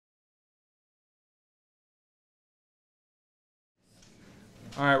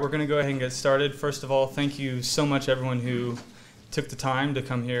All right, we're going to go ahead and get started. First of all, thank you so much, everyone who took the time to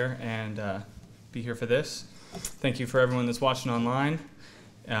come here and be here for this. Thank you for everyone that's watching online.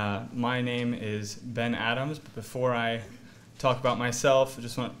 My name is Ben Adams, but before I talk about myself, I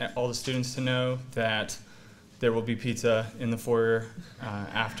just want all the students to know that there will be pizza in the foyer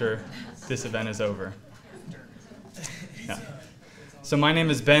after this event is over. Yeah. So my name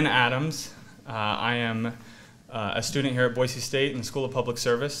is Ben Adams. I am a student here at Boise State in the School of Public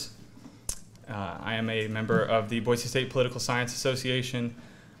Service. I am a member of the Boise State Political Science Association.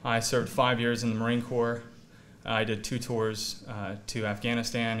 I served 5 years in the Marine Corps. I did 2 tours to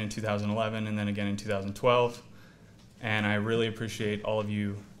Afghanistan in 2011 and then again in 2012. And I really appreciate all of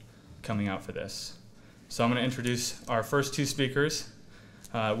you coming out for this. So I'm going to introduce our first 2 speakers.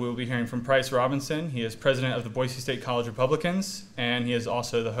 We will be hearing from Price Robinson. He is president of the Boise State College Republicans, and he is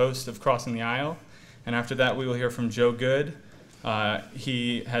also the host of Crossing the Aisle. And after that, we will hear from Joe Good.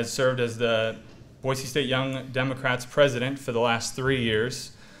 He has served as the Boise State Young Democrats president for the last 3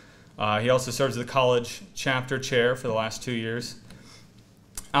 years. He also serves as the college chapter chair for the last 2 years.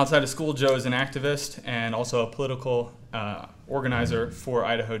 Outside of school, Joe is an activist and also a political organizer for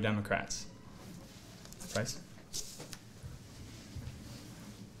Idaho Democrats. Price?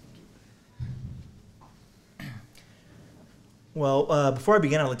 Well, before I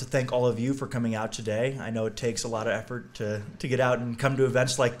begin, I'd like to thank all of you for coming out today. I know it takes a lot of effort to get out and come to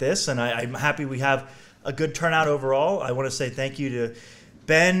events like this, and I'm happy we have a good turnout overall. I want to say thank you to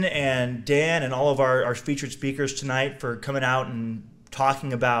Ben and Dan and all of our featured speakers tonight for coming out and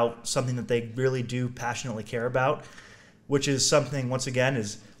talking about something that they really do passionately care about, which is something, once again,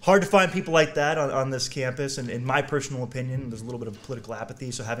 is hard to find people like that on this campus. And in my personal opinion, there's a little bit of political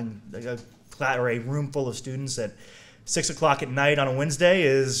apathy, so having a room full of students at 6 o'clock at night on a Wednesday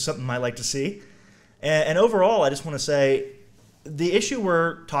is something I like to see. And overall, I just want to say the issue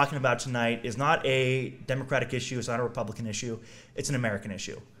we're talking about tonight is not a Democratic issue, it's not a Republican issue, it's an American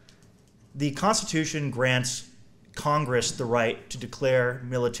issue. The Constitution grants Congress the right to declare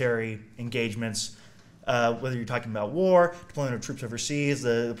military engagements, whether you're talking about war, deployment of troops overseas,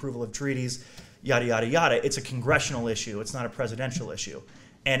 the approval of treaties, yada, yada, yada. It's a congressional issue, it's not a presidential issue.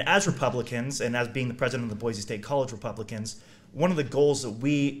 And as Republicans, and as being the president of the Boise State College Republicans, one of the goals that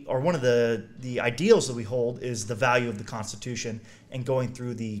one of the ideals that we hold is the value of the Constitution and going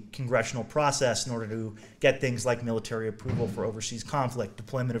through the congressional process in order to get things like military approval for overseas conflict,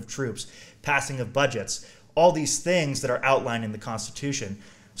 deployment of troops, passing of budgets, all these things that are outlined in the Constitution.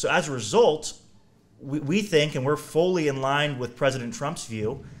 So as a result, we think, and we're fully in line with President Trump's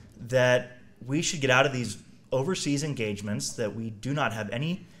view, that we should get out of these overseas engagements, that we do not have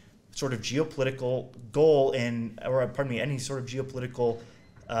any sort of geopolitical goal any sort of geopolitical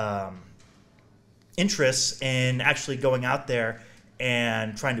interests in actually going out there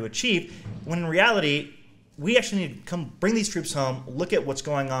and trying to achieve, when in reality, we actually need to come bring these troops home, look at what's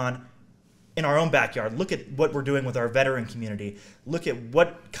going on in our own backyard, look at what we're doing with our veteran community, look at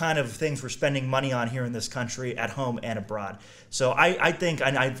what kind of things we're spending money on here in this country at home and abroad. So I think,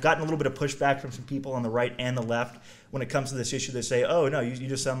 and I've gotten a little bit of pushback from some people on the right and the left when it comes to this issue. They say, oh, no, you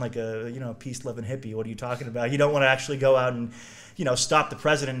just sound like a peace-loving hippie. What are you talking about? You don't want to actually go out and stop the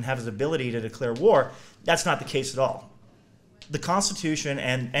president and have his ability to declare war. That's not the case at all. The Constitution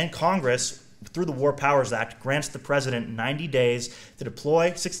and Congress, through the War Powers Act, grants the president 90 days to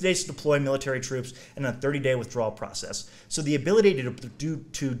deploy, 60 days to deploy military troops, and a 30-day withdrawal process. So the ability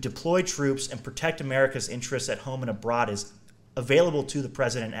to deploy troops and protect America's interests at home and abroad is available to the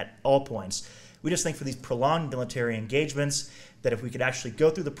president at all points. We just think for these prolonged military engagements that if we could actually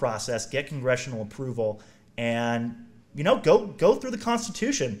go through the process, get congressional approval, and go through the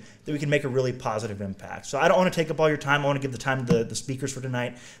Constitution, that we can make a really positive impact. So I don't want to take up all your time. I want to give the time to the speakers for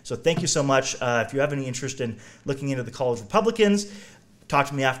tonight. So thank you so much. If you have any interest in looking into the College Republicans, talk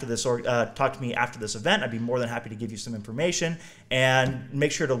to me after this event. I'd be more than happy to give you some information. And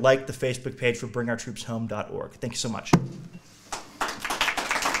make sure to like the Facebook page for bringourtroopshome.org. Thank you so much.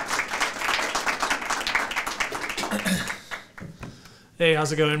 Hey,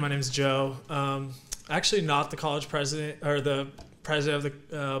 how's it going? My name is Joe. Actually not the college president or the president of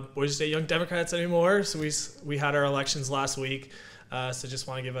the Boise State Young Democrats anymore. So we had our elections last week. So just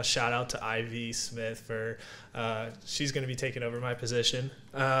want to give a shout out to Ivy Smith for she's going to be taking over my position.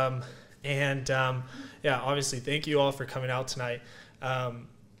 Yeah, obviously thank you all for coming out tonight.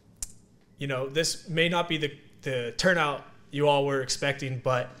 This may not be the turnout you all were expecting,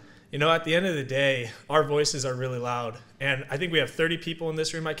 but at the end of the day, our voices are really loud. And I think we have 30 people in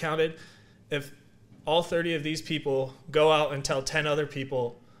this room, I counted. If all 30 of these people go out and tell 10 other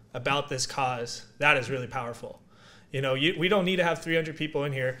people about this cause, that is really powerful. We don't need to have 300 people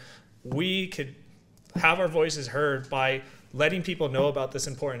in here. We could have our voices heard by letting people know about this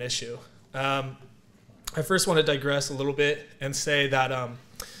important issue. I first want to digress a little bit and say that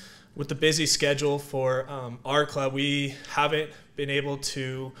with the busy schedule for our club, we haven't been able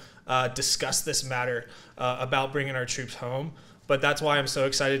to discuss this matter about bringing our troops home. But that's why I'm so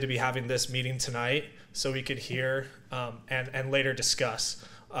excited to be having this meeting tonight, so we could hear and later discuss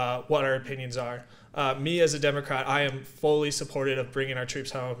what our opinions are. Me as a Democrat, I am fully supportive of bringing our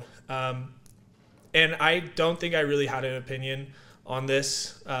troops home. And I don't think I really had an opinion on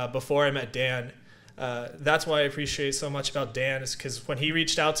this before I met Dan. That's why I appreciate so much about Dan, is because when he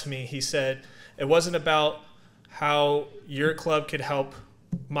reached out to me, he said it wasn't about how your club could help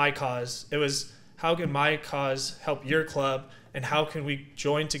my cause. It was, how can my cause help your club, and how can we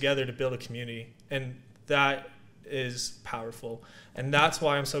join together to build a community? And that is powerful. And that's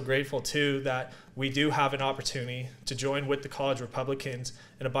why I'm so grateful too that we do have an opportunity to join with the college Republicans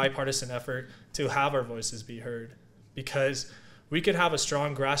in a bipartisan effort to have our voices be heard. Because we could have a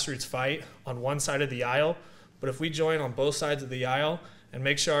strong grassroots fight on one side of the aisle, but if we join on both sides of the aisle and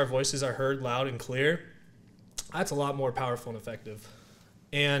make sure our voices are heard loud and clear, that's a lot more powerful and effective.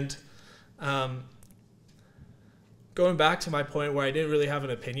 And going back to my point where I didn't really have an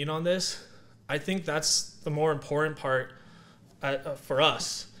opinion on this, I think that's the more important part for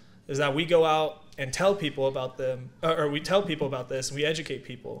us, is that we go out and tell people about them, or we tell people about this and we educate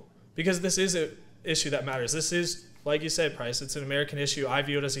people, because this is an issue that matters. This is, like you said, Price, it's an American issue. I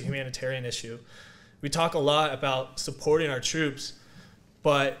view it as a humanitarian issue. We talk a lot about supporting our troops,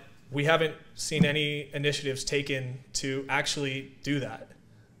 but we haven't seen any initiatives taken to actually do that.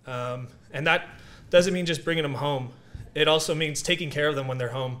 And that doesn't mean just bringing them home. It also means taking care of them when they're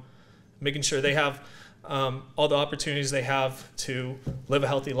home, making sure they have all the opportunities they have to live a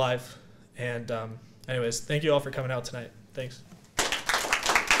healthy life. And anyways, thank you all for coming out tonight. Thanks.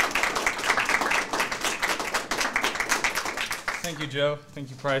 Thank you, Joe. Thank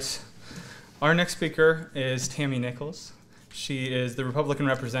you, Price. Our next speaker is Tammy Nichols. She is the Republican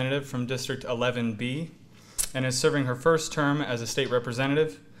representative from District 11B and is serving her first term as a state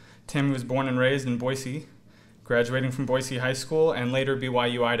representative. Tammy was born and raised in Boise, graduating from Boise High School and later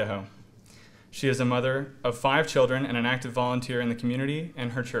BYU, Idaho. She is a mother of 5 children and an active volunteer in the community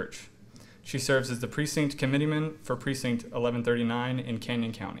and her church. She serves as the precinct committeeman for Precinct 1139 in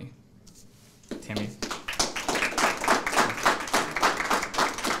Canyon County. Tammy.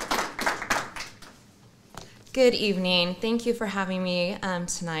 Good evening. Thank you for having me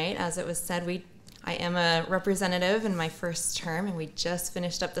tonight. As it was said, I am a representative in my first term, and we just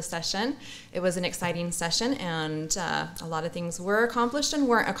finished up the session. It was an exciting session, and a lot of things were accomplished and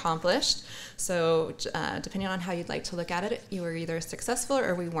weren't accomplished. So depending on how you'd like to look at it, you were either successful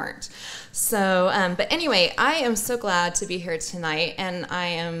or we weren't. So, but anyway, I am so glad to be here tonight, and I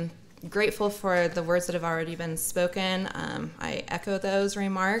am grateful for the words that have already been spoken. I echo those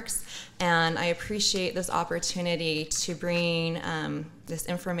remarks, and I appreciate this opportunity to bring this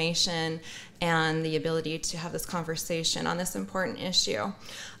information and the ability to have this conversation on this important issue.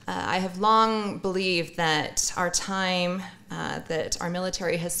 I have long believed that our time that our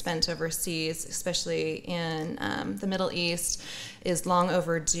military has spent overseas, especially in the Middle East, is long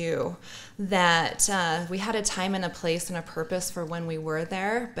overdue. That we had a time and a place and a purpose for when we were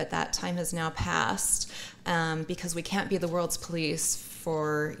there, but that time has now passed because we can't be the world's police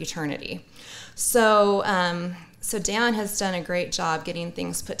for eternity. So Dan has done a great job getting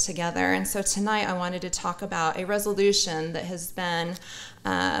things put together, and so tonight I wanted to talk about a resolution that has been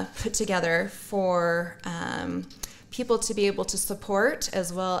put together for people to be able to support,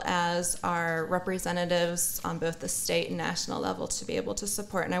 as well as our representatives on both the state and national level to be able to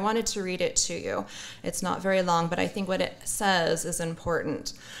support. And I wanted to read it to you. It's not very long, but I think what it says is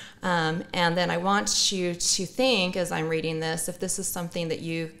important. And then I want you to think, as I'm reading this, if this is something that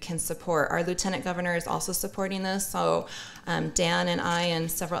you can support. Our Lieutenant Governor is also supporting this, so Dan and I and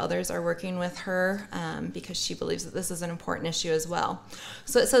several others are working with her because she believes that this is an important issue as well.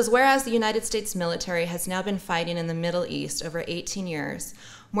 So it says, whereas the United States military has now been fighting in the Middle East over 18 years,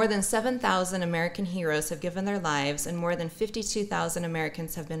 more than 7,000 American heroes have given their lives and more than 52,000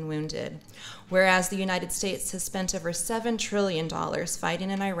 Americans have been wounded. Whereas the United States has spent over $7 trillion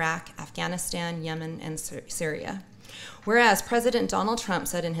fighting in Iraq, Afghanistan, Yemen, and Syria. Whereas President Donald Trump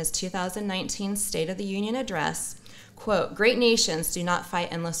said in his 2019 State of the Union address, Quote, "Great nations do not fight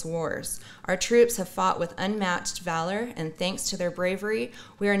endless wars. Our troops have fought with unmatched valor, and thanks to their bravery,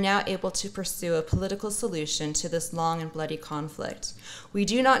 we are now able to pursue a political solution to this long and bloody conflict. We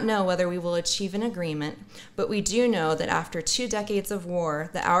do not know whether we will achieve an agreement, but we do know that after 2 decades of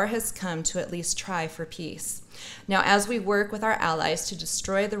war, the hour has come to at least try for peace. Now, as we work with our allies to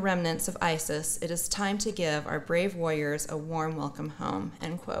destroy the remnants of ISIS, it is time to give our brave warriors a warm welcome home,"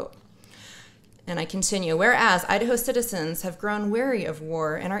 end quote. And I continue, "Whereas Idaho citizens have grown weary of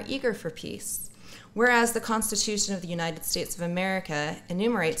war and are eager for peace. Whereas the Constitution of the United States of America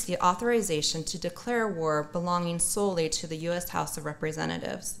enumerates the authorization to declare war belonging solely to the U.S. House of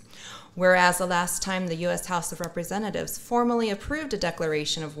Representatives. Whereas the last time the U.S. House of Representatives formally approved a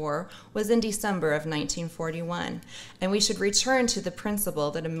declaration of war was in December of 1941, and we should return to the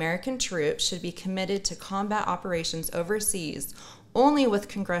principle that American troops should be committed to combat operations overseas only with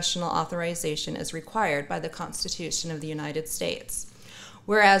congressional authorization as required by the Constitution of the United States.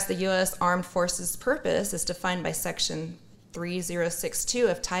 Whereas the U.S. Armed Forces purpose is defined by Section 3062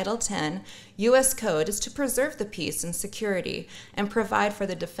 of Title 10, U.S. Code is to preserve the peace and security and provide for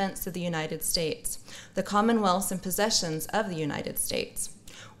the defense of the United States, the commonwealths and possessions of the United States.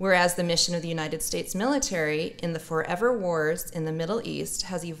 Whereas the mission of the United States military in the forever wars in the Middle East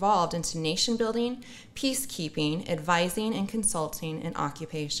has evolved into nation building, peacekeeping, advising, and consulting, and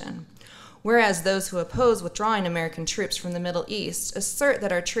occupation. Whereas those who oppose withdrawing American troops from the Middle East assert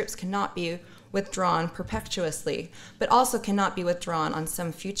that our troops cannot be withdrawn perpetuously, but also cannot be withdrawn on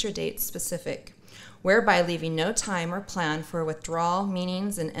some future date specific, whereby leaving no time or plan for withdrawal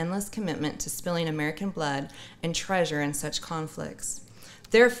means an endless commitment to spilling American blood and treasure in such conflicts.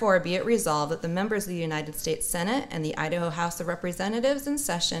 Therefore, be it resolved that the members of the United States Senate and the Idaho House of Representatives in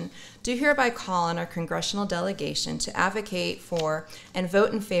session do hereby call on our congressional delegation to advocate for and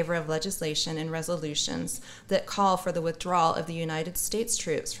vote in favor of legislation and resolutions that call for the withdrawal of the United States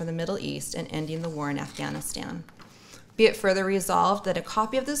troops from the Middle East and ending the war in Afghanistan. Be it further resolved that a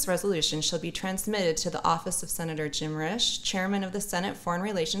copy of this resolution shall be transmitted to the office of Senator Jim Risch, Chairman of the Senate Foreign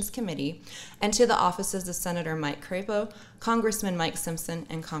Relations Committee, and to the offices of Senator Mike Crapo, Congressman Mike Simpson,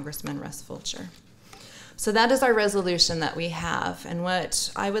 and Congressman Russ Fulcher. So that is our resolution that we have, and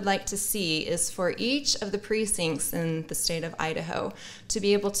what I would like to see is for each of the precincts in the state of Idaho to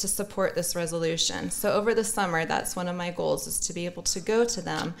be able to support this resolution. So over the summer, that's one of my goals, is to be able to go to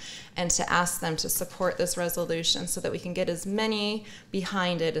them and to ask them to support this resolution so that we can get as many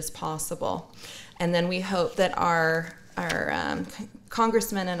behind it as possible. And then we hope that our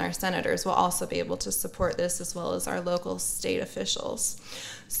congressmen and our senators will also be able to support this, as well as our local state officials.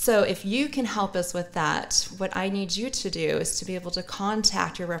 So if you can help us with that, what I need you to do is to be able to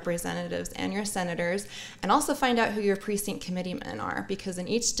contact your representatives and your senators, and also find out who your precinct committeemen are, because in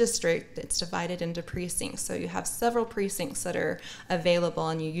each district it's divided into precincts. So you have several precincts that are available,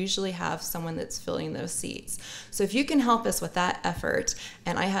 and you usually have someone that's filling those seats. So if you can help us with that effort,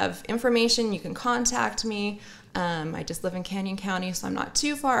 and I have information, you can contact me. I just live in Canyon County, so I'm not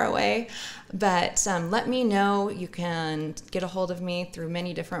too far away, but let me know. You can get a hold of me through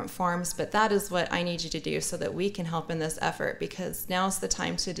many different forms, but that is what I need you to do so that we can help in this effort, because now's the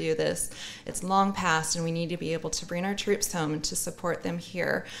time to do this. It's long past, and we need to be able to bring our troops home and to support them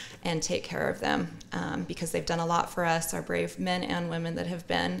here and take care of them, because they've done a lot for us, our brave men and women that have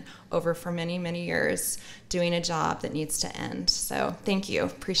been over for many, many years doing a job that needs to end. So thank you.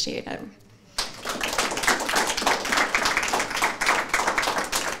 Appreciate it.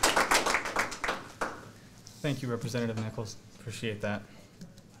 Thank you, Representative Nichols. Appreciate that.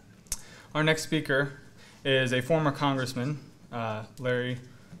 Our next speaker is a former congressman, Larry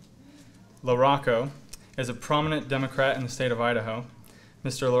LaRocco, is a prominent Democrat in the state of Idaho.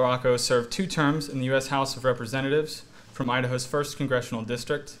 Mr. LaRocco served 2 terms in the U.S. House of Representatives from Idaho's 1st Congressional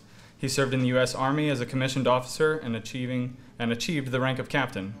District. He served in the U.S. Army as a commissioned officer and achieved the rank of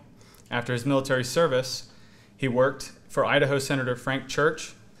captain. After his military service, he worked for Idaho Senator Frank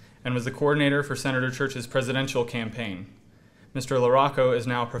Church and was the coordinator for Senator Church's presidential campaign. Mr. LaRocco is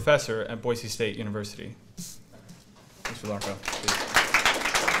now a professor at Boise State University. Mr. LaRocco, please.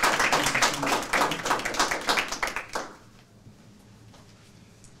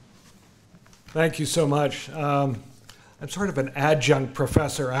 Thank you so much. I'm sort of an adjunct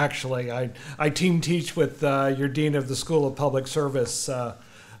professor, actually. I team teach with your Dean of the School of Public Service,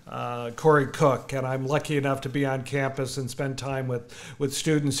 Corey Cook, and I'm lucky enough to be on campus and spend time with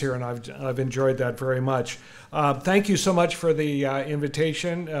students here, and I've enjoyed that very much. Thank you so much for the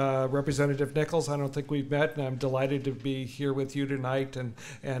invitation, Representative Nichols. I don't think we've met, and I'm delighted to be here with you tonight, and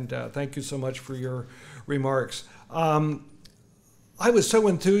thank you so much for your remarks. I was so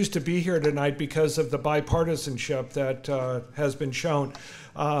enthused to be here tonight because of the bipartisanship that has been shown.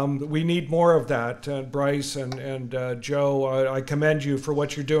 We need more of that. Bryce and Joe, I commend you for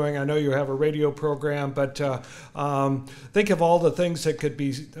what you're doing. I know you have a radio program, but think of all the things that could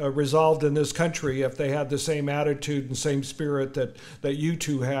be resolved in this country if they had the same attitude and same spirit that you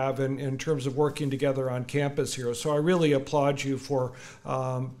two have in terms of working together on campus here. So I really applaud you for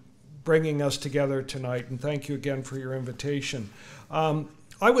bringing us together tonight, and thank you again for your invitation.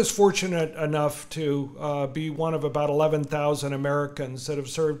 I was fortunate enough to be one of about 11,000 Americans that have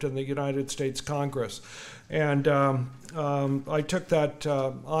served in the United States Congress. And I took that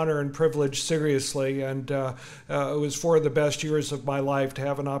honor and privilege seriously, and it was four of the best years of my life to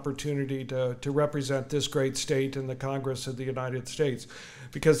have an opportunity to represent this great state in the Congress of the United States,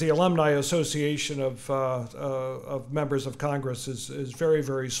 because the Alumni Association of members of Congress is very,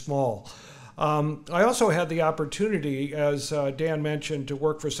 very small. I also had the opportunity, as Dan mentioned, to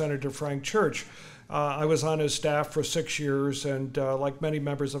work for Senator Frank Church. I was on his staff for 6 years, and like many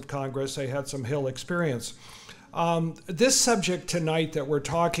members of Congress, I had some Hill experience. This subject tonight that we're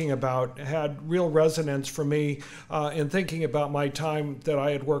talking about had real resonance for me in thinking about my time that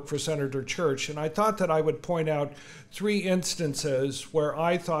I had worked for Senator Church, and I thought that I would point out 3 instances where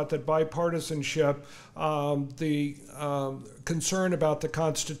I thought that bipartisanship, the concern about the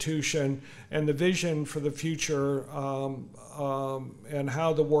Constitution, and the vision for the future, and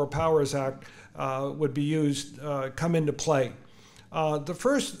how the War Powers Act would be used come into play. The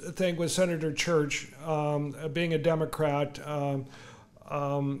first thing was Senator Church, being a Democrat.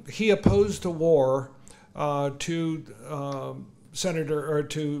 He opposed the war to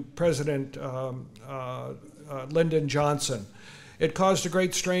President Lyndon Johnson. It caused a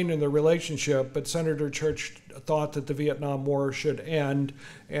great strain in the relationship, but Senator Church thought that the Vietnam War should end,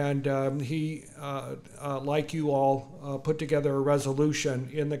 and he, like you all, put together a resolution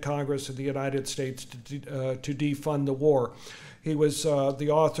in the Congress of the United States to defund the war. He was the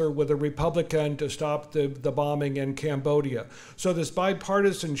author with a Republican to stop the bombing in Cambodia. So this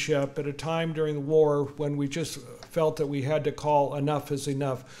bipartisanship at a time during the war when we just felt that we had to call enough is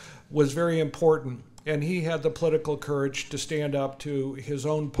enough was very important. And he had the political courage to stand up to his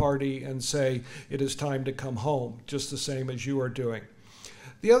own party and say, it is time to come home, just the same as you are doing.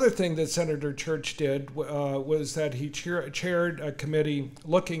 The other thing that Senator Church did was that he chaired a committee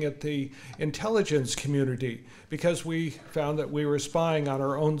looking at the intelligence community, because we found that we were spying on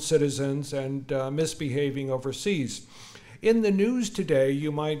our own citizens and misbehaving overseas. In the news today,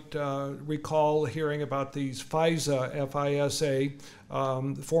 you might recall hearing about these FISA, F-I-S-A,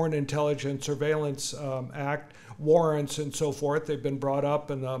 Foreign Intelligence Surveillance Act, warrants and so forth. They've been brought up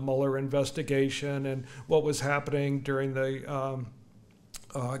in the Mueller investigation and what was happening during the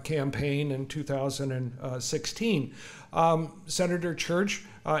campaign in 2016. Senator Church,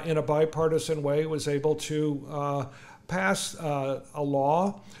 in a bipartisan way, was able to pass a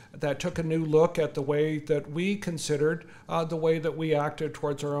law that took a new look at the way that we considered the way that we acted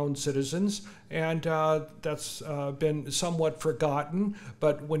towards our own citizens, and that's been somewhat forgotten.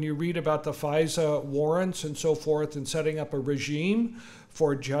 But when you read about the FISA warrants and so forth, and setting up a regime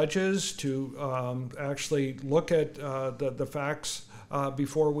for judges to actually look at the facts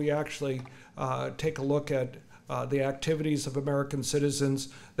before we actually take a look at the activities of American citizens,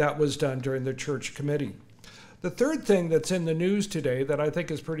 that was done during the Church Committee. The third thing that's in the news today that I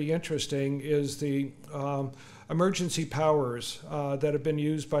think is pretty interesting is the emergency powers that have been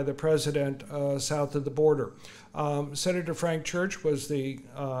used by the president south of the border. Senator Frank Church was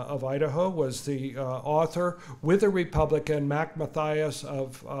of Idaho was the author, with a Republican, McKnight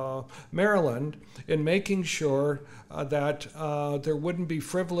of Maryland, in making sure that there wouldn't be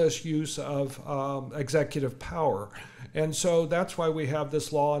frivolous use of executive power. And so that's why we have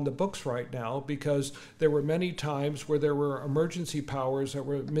this law in the books right now, because there were many times where there were emergency powers that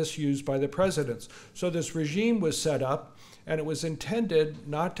were misused by the presidents. So this regime was set up, and it was intended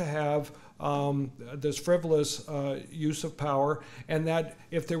not to have this frivolous use of power, and that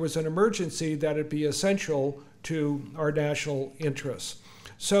if there was an emergency, that it'd be essential to our national interests.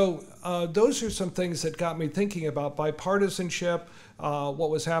 So those are some things that got me thinking about bipartisanship, what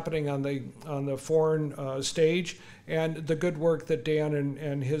was happening on the foreign stage, and the good work that Dan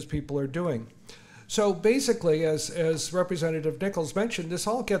and his people are doing. So basically, as Representative Nichols mentioned, this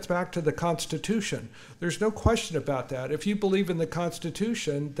all gets back to the Constitution. There's no question about that. If you believe in the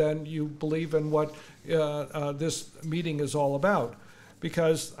Constitution, then you believe in what this meeting is all about.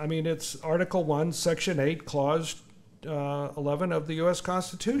 Because, I mean, it's Article 1, Section 8, Clause 11 of the U.S.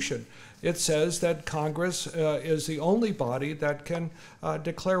 Constitution. It says that Congress is the only body that can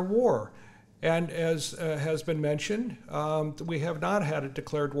declare war. And as has been mentioned, we have not had a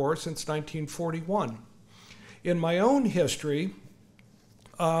declared war since 1941. In my own history,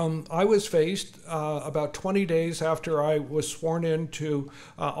 I was faced about 20 days after I was sworn into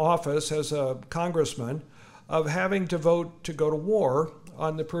office as a congressman of having to vote to go to war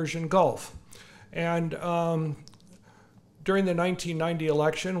on the Persian Gulf. And during the 1990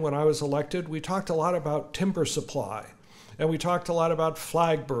 election, when I was elected, we talked a lot about timber supply. And we talked a lot about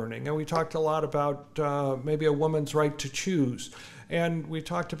flag burning. And we talked a lot about maybe a woman's right to choose. And we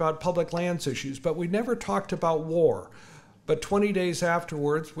talked about public lands issues. But we never talked about war. But 20 days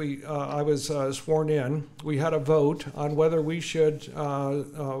afterwards, I was sworn in. We had a vote on whether we should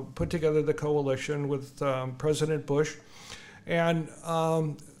put together the coalition with President Bush and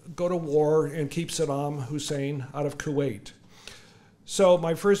go to war and keep Saddam Hussein out of Kuwait. So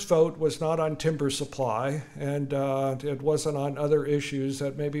my first vote was not on timber supply, and it wasn't on other issues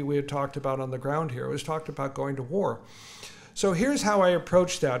that maybe we had talked about on the ground here. It was talked about going to war. So here's how I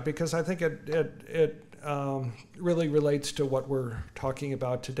approached that, because I think it really relates to what we're talking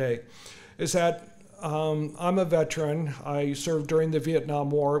about today, is that I'm a veteran. I served during the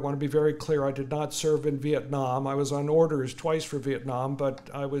Vietnam War. I want to be very clear, I did not serve in Vietnam. I was on orders twice for Vietnam, but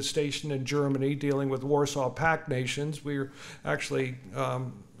I was stationed in Germany dealing with Warsaw Pact nations. We actually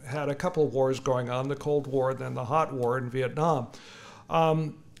had a couple of wars going on, the Cold War, then the Hot War in Vietnam.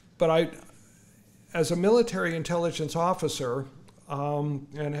 But as a military intelligence officer,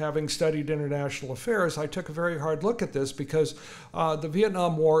 and having studied international affairs, I took a very hard look at this because the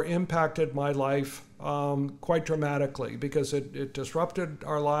Vietnam War impacted my life quite dramatically, because it disrupted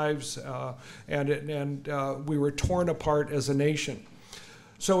our lives and we were torn apart as a nation.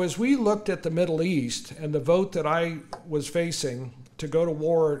 So as we looked at the Middle East and the vote that I was facing to go to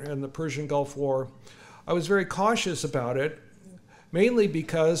war in the Persian Gulf War, I was very cautious about it, mainly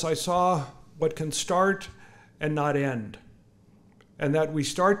because I saw what can start and not end. And that we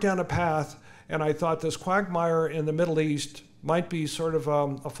start down a path, and I thought this quagmire in the Middle East might be sort of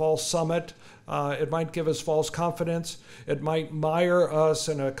a false summit. It might give us false confidence. It might mire us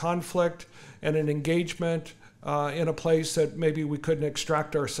in a conflict and an engagement in a place that maybe we couldn't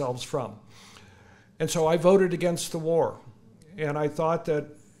extract ourselves from. And so I voted against the war. And I thought that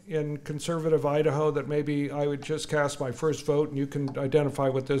in conservative Idaho that maybe I would just cast my first vote, and you can identify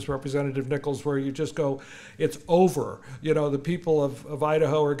with this, Representative Nichols, where you just go, it's over. You know, the people of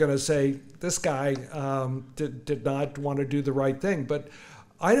Idaho are going to say, this guy did not want to do the right thing. But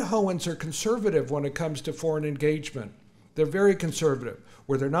Idahoans are conservative when it comes to foreign engagement. They're very conservative.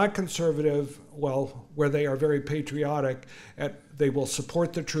 Where they're not conservative, well, where they are very patriotic, they will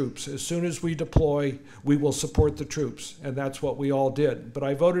support the troops. As soon as we deploy, we will support the troops, and that's what we all did. But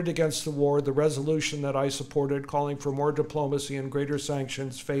I voted against the war. The resolution that I supported, calling for more diplomacy and greater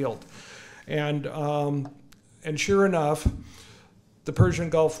sanctions, failed. And sure enough, the Persian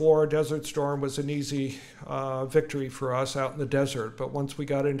Gulf War, Desert Storm, was an easy victory for us out in the desert. But once we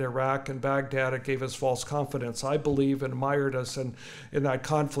got into Iraq and Baghdad, it gave us false confidence. I believe and mired us in that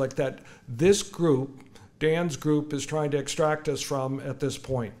conflict that this group, Dan's group, is trying to extract us from at this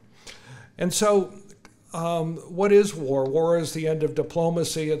point. And so what is war? War is the end of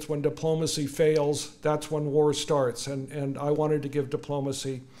diplomacy. It's when diplomacy fails, that's when war starts. And I wanted to give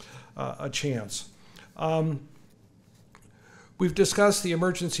diplomacy a chance. We've discussed the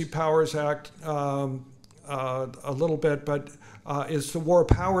Emergency Powers Act a little bit, but it's the War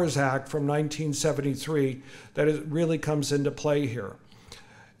Powers Act from 1973 that really comes into play here.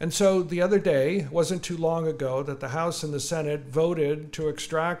 And so the other day, it wasn't too long ago, that the House and the Senate voted to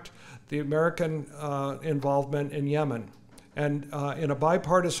extract the American involvement in Yemen. And in a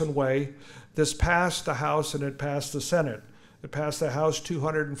bipartisan way, this passed the House and it passed the Senate. It passed the House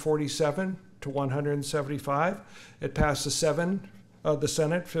 247 to 175. It passed the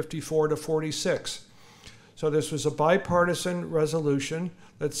Senate 54 to 46. So this was a bipartisan resolution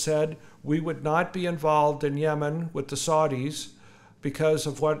that said we would not be involved in Yemen with the Saudis because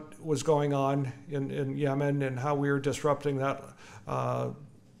of what was going on in Yemen and how we were disrupting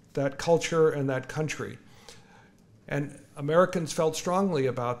that culture and that country. And Americans felt strongly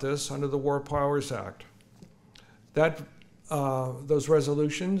about this under the War Powers Act. Those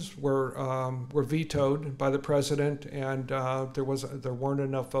resolutions were vetoed by the president, and there weren't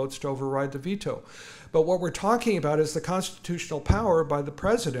enough votes to override the veto. But what we're talking about is the constitutional power by the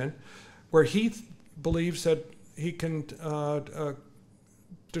president, where he believes that he can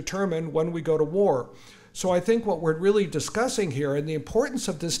determine when we go to war. So I think what we're really discussing here, and the importance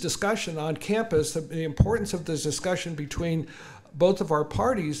of this discussion on campus, the importance of this discussion between both of our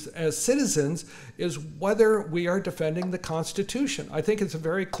parties as citizens, is whether we are defending the Constitution. I think it's a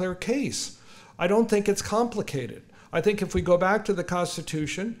very clear case I don't think it's complicated. I think if we go back to the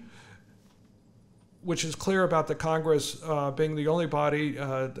Constitution, which is clear about the Congress being the only body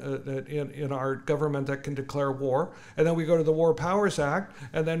in our government that can declare war, and then we go to the War Powers Act,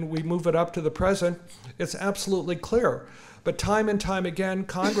 and then we move it up to the present, it's absolutely clear. But time and time again,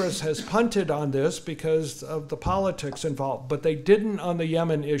 Congress has punted on this because of the politics involved, but they didn't on the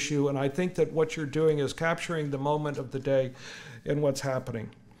Yemen issue, and I think that what you're doing is capturing the moment of the day in what's happening.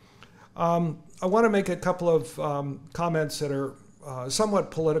 I want to make a couple of comments that are somewhat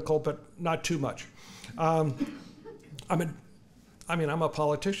political, but not too much. I'm a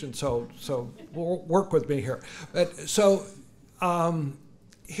politician, so work with me here.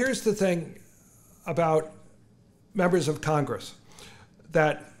 Here's the thing about members of Congress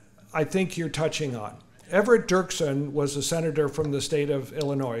that I think you're touching on. Everett Dirksen was a senator from the state of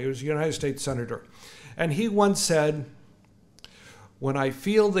Illinois. He was a United States senator. And he once said, "When I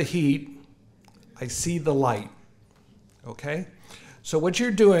feel the heat, I see the light." Okay? So what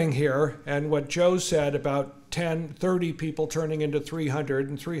you're doing here, and what Joe said about 10, 30 people turning into 300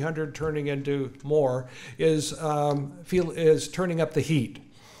 and 300 turning into more, is turning up the heat.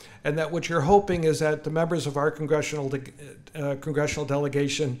 And that what you're hoping is that the members of our congressional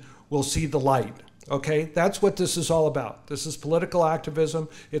delegation will see the light. Okay, that's what this is all about. This is political activism.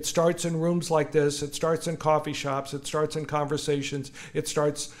 It starts in rooms like this. It starts in coffee shops. It starts in conversations. It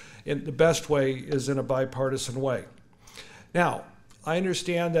starts in the best way is in a bipartisan way. Now, I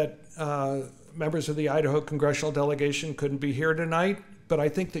understand that members of the Idaho congressional delegation couldn't be here tonight, but I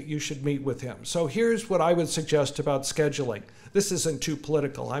think that you should meet with him. So here's what I would suggest about scheduling. This isn't too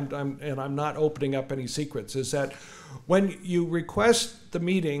political, and I'm not opening up any secrets, is that when you request the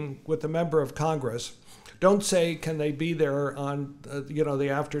meeting with a member of Congress, don't say, can they be there on the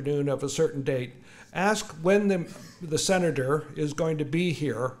afternoon of a certain date. Ask when the senator is going to be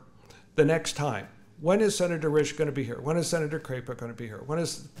here the next time. When is Senator Risch going to be here? When is Senator Crapo going to be here? When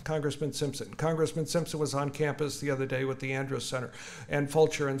is Congressman Simpson? Congressman Simpson was on campus the other day with the Andrews Center and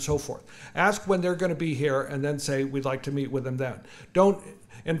Fulcher and so forth. Ask when they're going to be here and then say, we'd like to meet with them then. Don't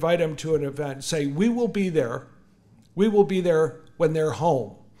invite them to an event. Say, we will be there. We will be there when they're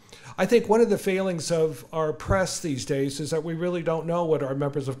home. I think one of the failings of our press these days is that we really don't know what our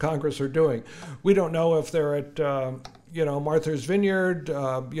members of Congress are doing. We don't know if they're at Martha's Vineyard,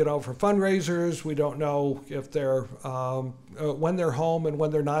 for fundraisers. We don't know if they're when they're home and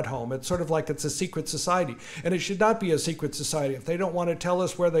when they're not home. It's sort of like it's a secret society, and it should not be a secret society. If they don't want to tell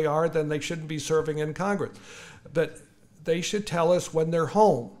us where they are, then they shouldn't be serving in Congress. But they should tell us when they're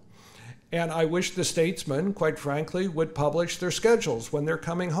home. And I wish the statesmen, quite frankly, would publish their schedules when they're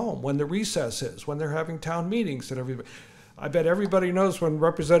coming home, when the recess is, when they're having town meetings and everybody. I bet everybody knows when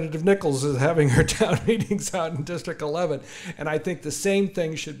Representative Nichols is having her town meetings out in District 11. And I think the same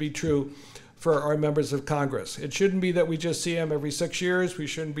thing should be true for our members of Congress. It shouldn't be that we just see them every 6 years. We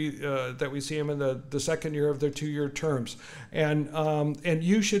shouldn't be that we see them in the second year of their 2-year terms. And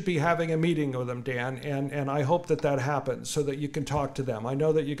you should be having a meeting with them, Dan, and I hope that happens so that you can talk to them. I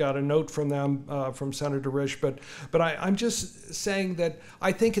know that you got a note from them, from Senator Risch, but I'm just saying that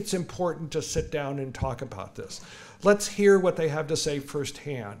I think it's important to sit down and talk about this. Let's hear what they have to say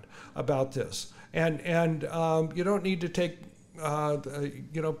firsthand about this. And you don't need to take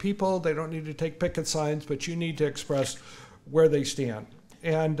people, they don't need to take picket signs, but you need to express where they stand.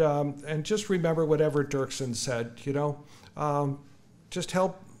 And just remember what Everett Dirksen said, just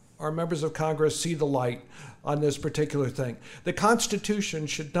help our members of Congress see the light on this particular thing. The Constitution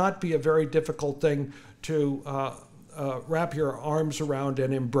should not be a very difficult thing to wrap your arms around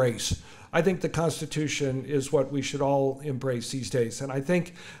and embrace. I think the Constitution is what we should all embrace these days. And I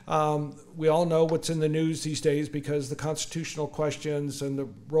think we all know what's in the news these days because the constitutional questions and the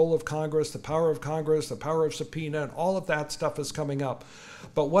role of Congress, the power of subpoena, and all of that stuff is coming up.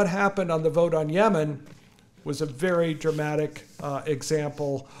 But what happened on the vote on Yemen was a very dramatic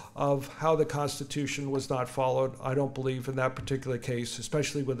example of how the Constitution was not followed, I don't believe, in that particular case,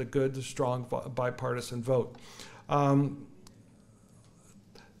 especially with a good, strong bipartisan vote.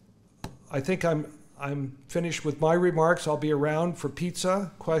 I think I'm finished with my remarks. I'll be around for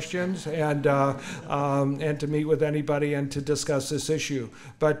pizza, questions, and to meet with anybody and to discuss this issue.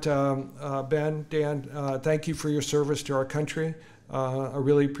 But Ben, Dan, thank you for your service to our country. I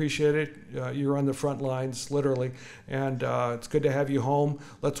really appreciate it. You're on the front lines, literally, and it's good to have you home.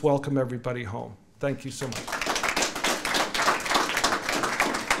 Let's welcome everybody home. Thank you so much.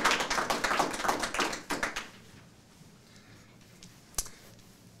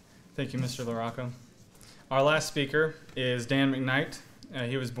 Thank you, Mr. LaRocco. Our last speaker is Dan McKnight.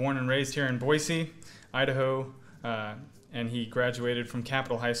 He was born and raised here in Boise, Idaho, and he graduated from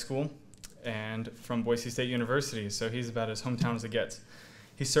Capitol High School. and from Boise State University, so he's about as hometown as it gets.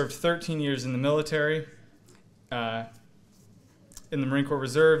 He served 13 years in the military, in the Marine Corps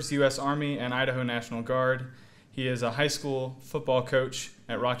Reserves, U.S. Army, and Idaho National Guard. He is a high school football coach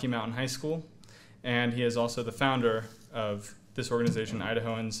at Rocky Mountain High School, and he is also the founder of this organization,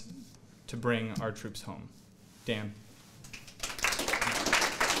 Idahoans to Bring Our Troops Home. Dan.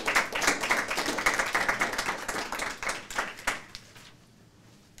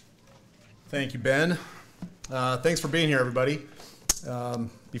 Thank you, Ben. Thanks for being here, everybody.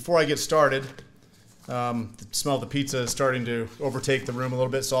 Before I get started, the smell of the pizza is starting to overtake the room a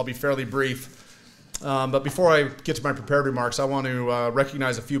little bit, so I'll be fairly brief. But before I get to my prepared remarks, I want to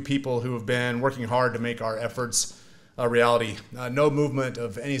recognize a few people who have been working hard to make our efforts a reality. No movement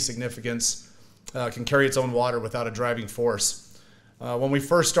of any significance can carry its own water without a driving force. When we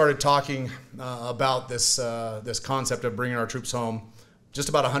first started talking about this concept of bringing our troops home, just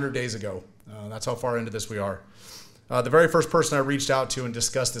about 100 days ago, that's how far into this we are. The very first person I reached out to and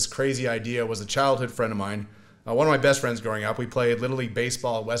discussed this crazy idea was a childhood friend of mine, one of my best friends growing up. We played Little League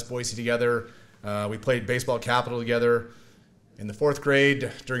Baseball at West Boise together. We played baseball capital together. In the 4th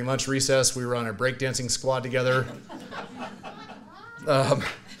grade, during lunch recess, we were on a breakdancing squad together.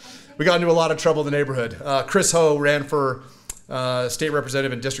 We got into a lot of trouble in the neighborhood. Chris Ho ran for state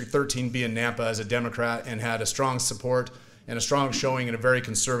representative in District 13B in Nampa as a Democrat and had a strong support and a strong showing in a very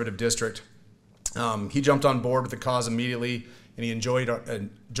conservative district. He jumped on board with the cause immediately, and he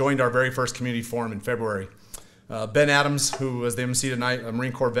joined our very first community forum in February. Ben Adams, who was the MC tonight, a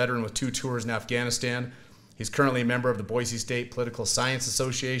Marine Corps veteran with 2 tours in Afghanistan. He's currently a member of the Boise State Political Science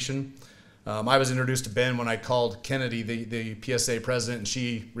Association. I was introduced to Ben when I called Kennedy, the PSA president, and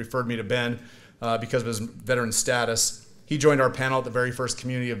she referred me to Ben because of his veteran status. He joined our panel at the very first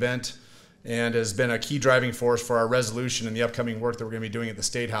community event and has been a key driving force for our resolution and the upcoming work that we're going to be doing at the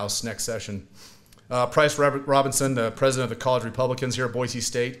State House next session. Price Robinson, the president of the College Republicans here at Boise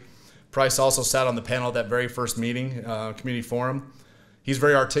State. Price also sat on the panel at that very first meeting, community forum. He's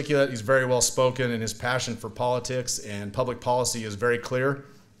very articulate, he's very well spoken, and his passion for politics and public policy is very clear.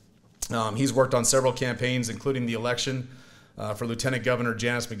 He's worked on several campaigns, including the election for Lieutenant Governor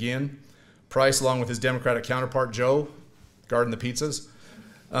Janice McGeehan. Price, along with his Democratic counterpart, Joe, guarding the pizzas,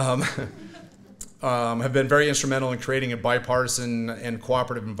 have been very instrumental in creating a bipartisan and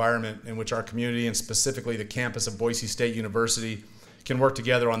cooperative environment in which our community, and specifically the campus of Boise State University, can work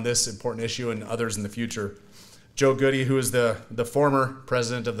together on this important issue and others in the future. Joe Goody, who is the former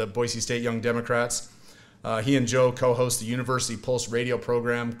president of the Boise State Young Democrats, he and Joe co-host the University Pulse radio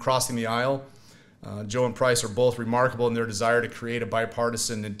program, Crossing the Aisle. Joe and Price are both remarkable in their desire to create a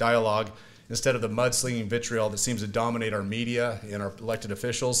bipartisan dialogue instead of the mudslinging vitriol that seems to dominate our media and our elected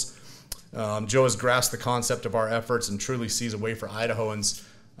officials. Joe has grasped the concept of our efforts and truly sees a way for Idahoans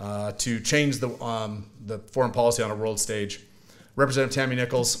to change the foreign policy on a world stage. Representative Tammy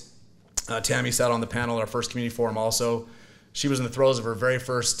Nichols, Tammy sat on the panel at our first community forum also. She was in the throes of her very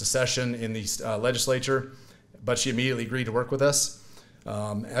first session in the legislature, but she immediately agreed to work with us.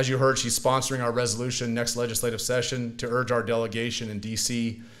 As you heard, she's sponsoring our resolution next legislative session to urge our delegation in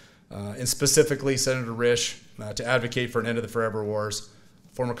D.C. And specifically Senator Risch to advocate for an end to the forever wars.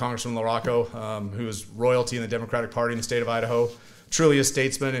 Former Congressman LaRocco, who is royalty in the Democratic Party in the state of Idaho, truly a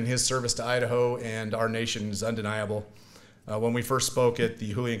statesman, and his service to Idaho and our nation is undeniable. When we first spoke at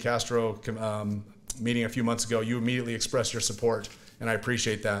the Julian Castro meeting a few months ago, you immediately expressed your support, and I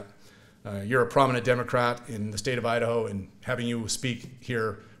appreciate that. You're a prominent Democrat in the state of Idaho, and having you speak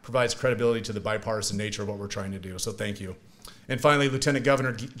here provides credibility to the bipartisan nature of what we're trying to do, so thank you. And finally, Lieutenant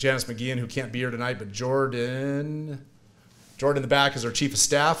Governor Janice McGeehan, who can't be here tonight, but Jordan in the back is our Chief of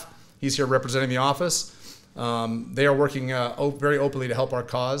Staff. He's here representing the office. They are working very openly to help our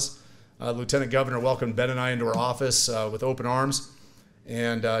cause. Lieutenant Governor welcomed Ben and I into her office with open arms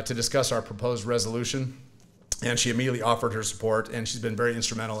and to discuss our proposed resolution. And she immediately offered her support, and she's been very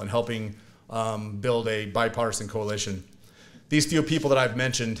instrumental in helping build a bipartisan coalition. These few people that I've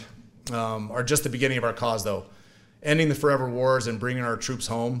mentioned are just the beginning of our cause, though. Ending the forever wars and bringing our troops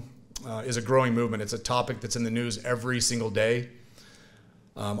home is a growing movement. It's a topic that's in the news every single day.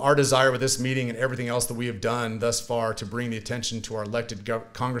 Our desire with this meeting and everything else that we have done thus far to bring the attention to our elected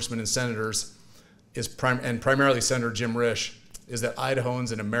congressmen and senators and primarily Senator Jim Risch is that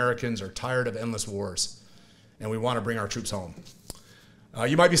Idahoans and Americans are tired of endless wars, and we want to bring our troops home.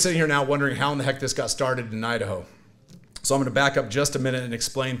 You might be sitting here now wondering how in the heck this got started in Idaho. So I'm going to back up just a minute and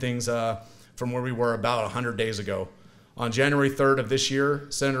explain things from where we were about 100 days ago. On January 3rd of this year,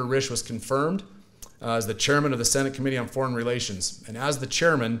 Senator Risch was confirmed as the chairman of the Senate Committee on Foreign Relations. And as the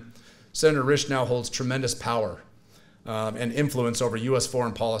chairman, Senator Risch now holds tremendous power and influence over U.S.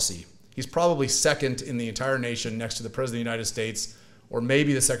 foreign policy. He's probably second in the entire nation next to the President of the United States, or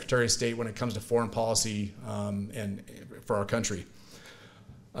maybe the Secretary of State when it comes to foreign policy and for our country.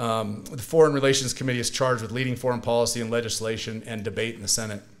 The Foreign Relations Committee is charged with leading foreign policy and legislation and debate in the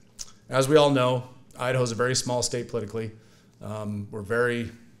Senate. As we all know, Idaho is a very small state politically. We're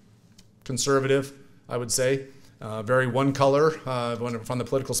very conservative, I would say, very one color from the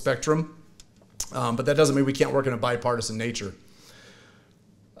political spectrum, but that doesn't mean we can't work in a bipartisan nature.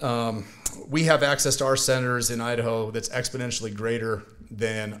 We have access to our senators in Idaho that's exponentially greater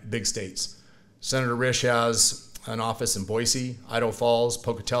than big states. Senator Risch has an office in Boise, Idaho Falls,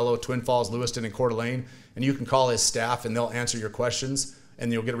 Pocatello, Twin Falls, Lewiston, and Coeur d'Alene, and you can call his staff and they'll answer your questions,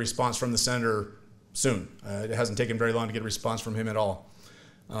 and you'll get a response from the senator soon. It hasn't taken very long to get a response from him at all.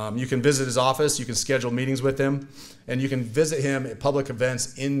 You can visit his office, you can schedule meetings with him, and you can visit him at public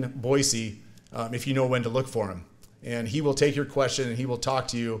events in Boise if you know when to look for him. And he will take your question and he will talk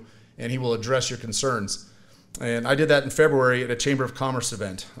to you and he will address your concerns. And I did that in February at a Chamber of Commerce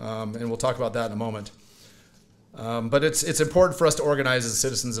event, and we'll talk about that in a moment. But it's important for us to organize as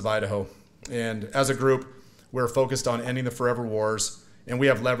citizens of Idaho. And as a group, we're focused on ending the forever wars, and we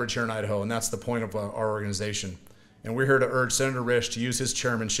have leverage here in Idaho, and that's the point of our organization. And we're here to urge Senator Risch to use his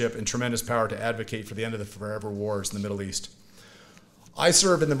chairmanship and tremendous power to advocate for the end of the forever wars in the Middle East. I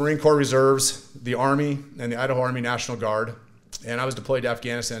served in the Marine Corps Reserves, the Army, and the Idaho Army National Guard, and I was deployed to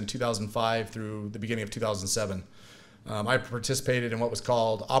Afghanistan in 2005 through the beginning of 2007. I participated in what was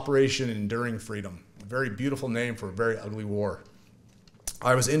called Operation Enduring Freedom, a very beautiful name for a very ugly war.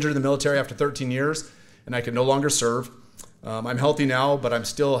 I was injured in the military after 13 years, and I could no longer serve. I'm healthy now, but I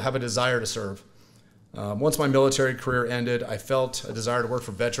still have a desire to serve. Once my military career ended, I felt a desire to work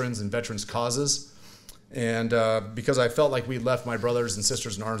for veterans and veterans' causes, and because I felt like we left my brothers and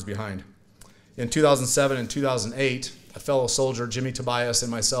sisters in arms behind. In 2007 and 2008, a fellow soldier, Jimmy Tobias,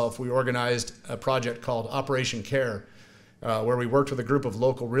 and myself, we organized a project called Operation Care, where we worked with a group of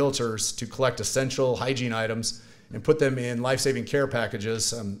local realtors to collect essential hygiene items and put them in life-saving care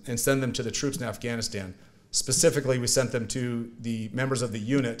packages and send them to the troops in Afghanistan. Specifically, we sent them to the members of the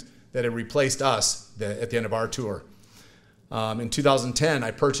unit that had replaced us at the end of our tour. In 2010,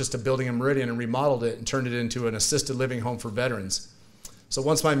 I purchased a building in Meridian and remodeled it and turned it into an assisted living home for veterans. So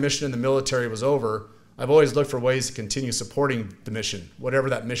once my mission in the military was over, I've always looked for ways to continue supporting the mission, whatever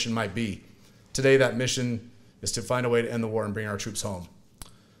that mission might be. Today, that mission is to find a way to end the war and bring our troops home.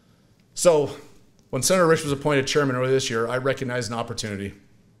 So when Senator Risch was appointed chairman earlier this year, I recognized an opportunity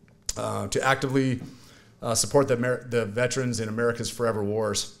to actively support the veterans in America's forever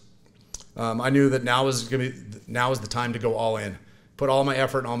wars. I knew that now is the time to go all in, put all my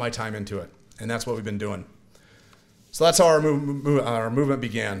effort and all my time into it, and that's what we've been doing. So that's how our movement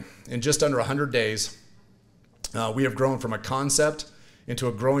began. In just under 100 days, we have grown from a concept into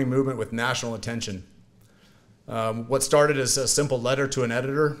a growing movement with national attention. What started as a simple letter to an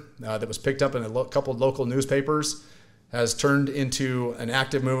editor that was picked up in a couple of local newspapers has turned into an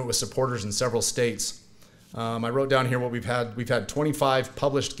active movement with supporters in several states. I wrote down here what we've had. We've had 25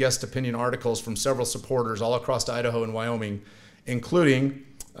 published guest opinion articles from several supporters all across Idaho and Wyoming, including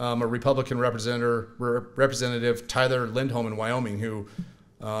a Republican representative, Tyler Lindholm in Wyoming, who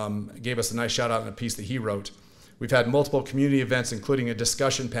gave us a nice shout out in a piece that he wrote. We've had multiple community events, including a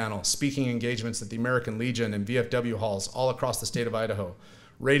discussion panel, speaking engagements at the American Legion and VFW halls all across the state of Idaho,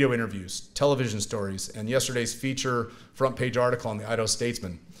 radio interviews, television stories, and yesterday's feature front page article on the Idaho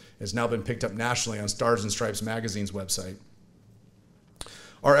Statesman has now been picked up nationally on Stars and Stripes magazine's website.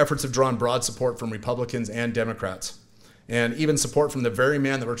 Our efforts have drawn broad support from Republicans and Democrats, and even support from the very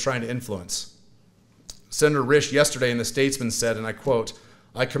man that we're trying to influence. Senator Risch yesterday in the Statesman said, and I quote,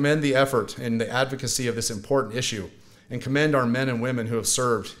 "I commend the effort and the advocacy of this important issue and commend our men and women who have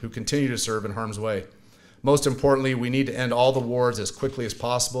served, who continue to serve in harm's way. Most importantly, we need to end all the wars as quickly as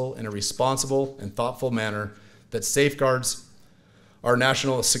possible in a responsible and thoughtful manner that safeguards our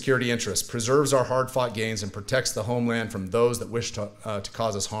national security interests, preserves our hard-fought gains, and protects the homeland from those that wish to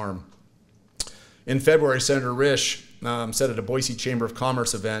cause us harm." In February, Senator Risch said at a Boise Chamber of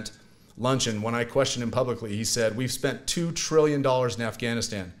Commerce event, luncheon, when I questioned him publicly, he said, "We've spent $2 trillion in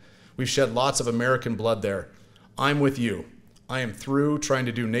Afghanistan. We've shed lots of American blood there. I'm with you. I am through trying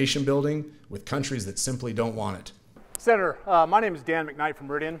to do nation building with countries that simply don't want it." Senator, my name is Dan McKnight from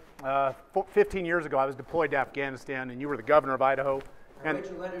Meridian. 15 years ago, I was deployed to Afghanistan, and you were the governor of Idaho. I read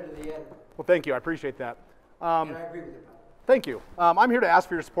your letter to the editor. Well, thank you. I appreciate that. And I agree with you. Thank you. I'm here to ask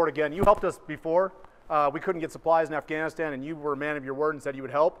for your support again. You helped us before. We couldn't get supplies in Afghanistan, and you were a man of your word and said you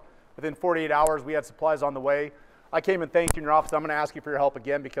would help. Within 48 hours, we had supplies on the way. I came and thanked you in your office. I'm going to ask you for your help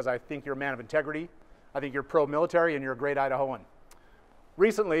again because I think you're a man of integrity. I think you're pro-military, and you're a great Idahoan.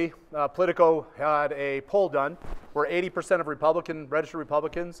 Recently, Politico had a poll done where 80% of registered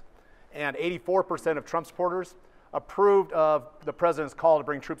Republicans and 84% of Trump supporters approved of the president's call to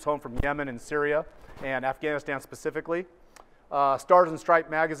bring troops home from Yemen and Syria and Afghanistan specifically. Stars and Stripe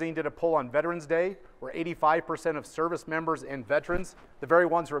magazine did a poll on Veterans Day where 85% of service members and veterans, the very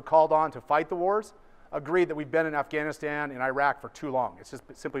ones who are called on to fight the wars, agreed that we've been in Afghanistan and Iraq for too long. It's just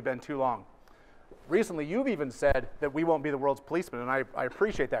simply been too long. Recently, you've even said that we won't be the world's policeman, and I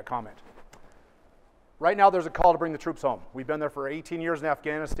appreciate that comment. Right now, there's a call to bring the troops home. We've been there for 18 years in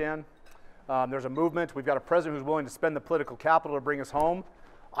Afghanistan. There's a movement. We've got a president who's willing to spend the political capital to bring us home.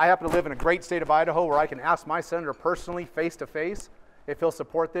 I happen to live in a great state of Idaho where I can ask my senator personally, face to face, if he'll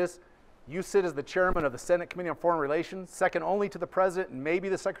support this. You sit as the chairman of the Senate Committee on Foreign Relations, second only to the president and maybe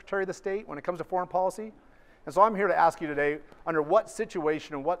the Secretary of the State when it comes to foreign policy. And so I'm here to ask you today, under what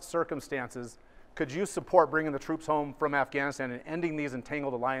situation and what circumstances could you support bringing the troops home from Afghanistan and ending these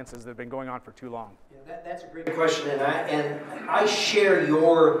entangled alliances that have been going on for too long? Yeah, that's a great question, and I share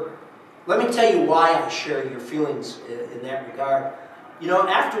your. Let me tell you why I share your feelings in that regard. You know,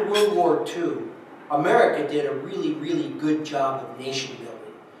 after World War II, America did a really, really good job of nation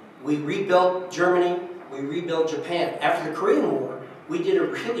building. We rebuilt Germany. We rebuilt Japan. After the Korean War, we did a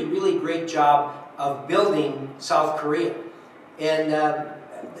really, really great job of building South Korea, and.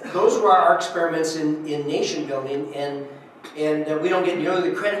 Those were our experiments in nation building, and we don't get nearly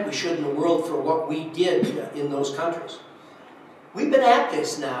the credit we should in the world for what we did in those countries. We've been at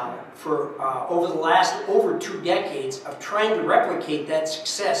this now for over the last over 2 decades of trying to replicate that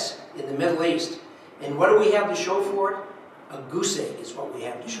success in the Middle East. And what do we have to show for it? A goose egg is what we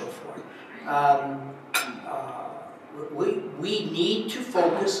have to show for it. We need to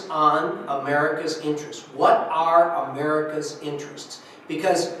focus on America's interests. What are America's interests?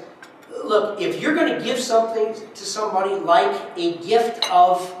 Because, look, if you're going to give something to somebody like a gift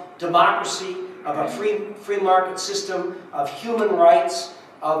of democracy, of a free market system, of human rights,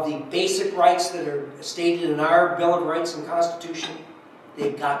 of the basic rights that are stated in our Bill of Rights and Constitution,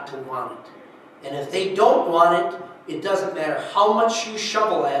 they've got to want it. And if they don't want it, it doesn't matter how much you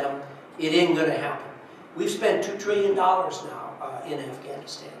shovel at them, it ain't going to happen. We've spent $2 trillion now in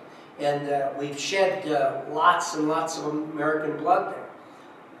Afghanistan, and we've shed lots and lots of American blood there.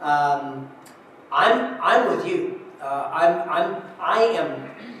 I'm with you. I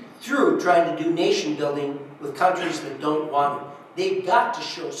am through trying to do nation building with countries that don't want it. They've got to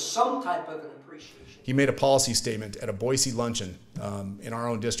show some type of an appreciation. He made a policy statement at a Boise luncheon in our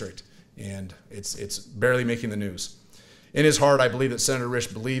own district, and it's barely making the news. In his heart, I believe that Senator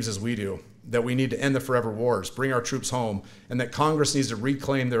Risch believes, as we do, that we need to end the forever wars, bring our troops home, and that Congress needs to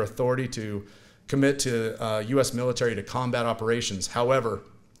reclaim their authority to commit to U.S. military to combat operations. However,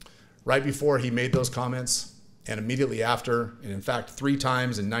 right before he made those comments, and immediately after, and in fact 3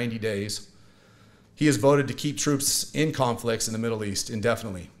 times in 90 days, he has voted to keep troops in conflicts in the Middle East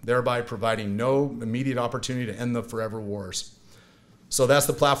indefinitely, thereby providing no immediate opportunity to end the forever wars. So that's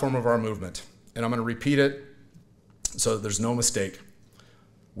the platform of our movement, and I'm going to repeat it so that there's no mistake.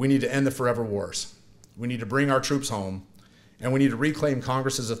 We need to end the forever wars. We need to bring our troops home, and we need to reclaim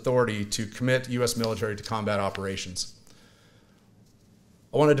Congress's authority to commit U.S. military to combat operations.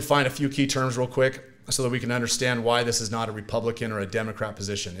 I want to define a few key terms real quick so that we can understand why this is not a Republican or a Democrat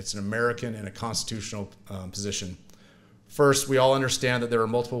position. It's an American and a constitutional position. First, we all understand that there are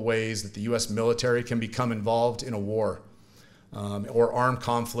multiple ways that the U.S. military can become involved in a war, or armed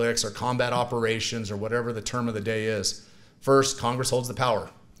conflicts, or combat operations, or whatever the term of the day is. First, Congress holds the power.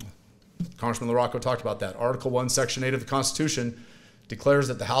 Congressman LaRocco talked about that. Article 1, Section 8 of the Constitution declares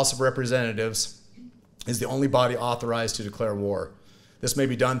that the House of Representatives is the only body authorized to declare war. This may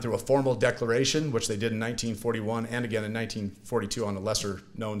be done through a formal declaration, which they did in 1941 and again in 1942 on a lesser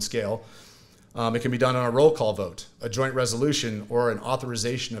known scale. It can be done on a roll call vote, a joint resolution, or an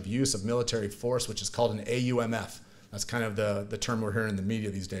authorization of use of military force, which is called an AUMF. That's kind of the term we're hearing in the media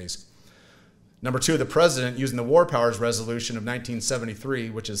these days. Number 2, the president, using the War Powers Resolution of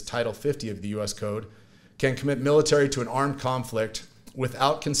 1973, which is Title 50 of the U.S. Code, can commit military to an armed conflict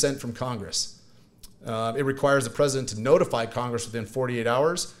without consent from Congress. It requires the president to notify Congress within 48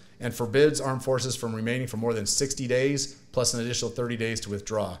 hours and forbids armed forces from remaining for more than 60 days, plus an additional 30 days to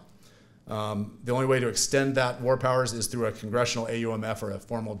withdraw. The only way to extend that war powers is through a congressional AUMF, or a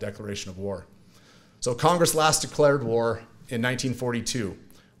formal declaration of war. So Congress last declared war in 1942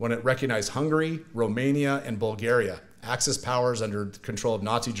 when it recognized Hungary, Romania, and Bulgaria, Axis powers under the control of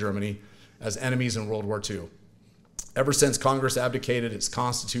Nazi Germany, as enemies in World War II. Ever since Congress abdicated its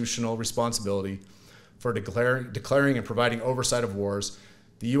constitutional responsibility for declaring and providing oversight of wars,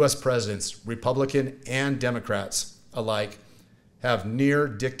 the U.S. presidents, Republican and Democrats alike, have near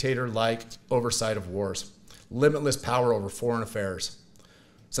dictator-like oversight of wars, limitless power over foreign affairs.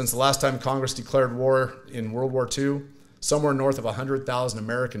 Since the last time Congress declared war in World War II, somewhere north of 100,000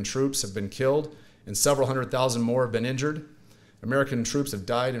 American troops have been killed and several 100,000 more have been injured. American troops have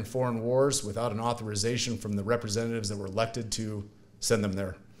died in foreign wars without an authorization from the representatives that were elected to send them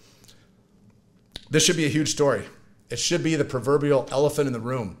there. This should be a huge story. It should be the proverbial elephant in the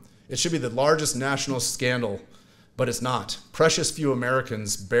room. It should be the largest national scandal, but it's not. Precious few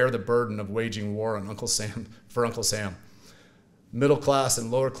Americans bear the burden of waging war on Uncle Sam. Middle class and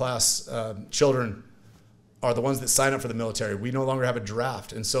lower class children are the ones that sign up for the military. We no longer have a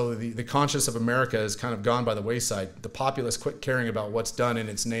draft. And so the conscience of America has kind of gone by the wayside. The populace quit caring about what's done in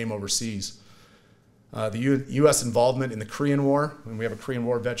its name overseas. The U.S. involvement in the Korean War, and we have a Korean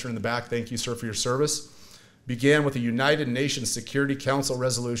War veteran in the back, thank you, sir, for your service, began with a United Nations Security Council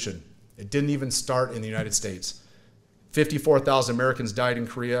resolution. It didn't even start in the United States. 54,000 Americans died in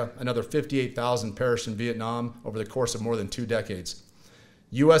Korea, another 58,000 perished in Vietnam over the course of more than 2 decades.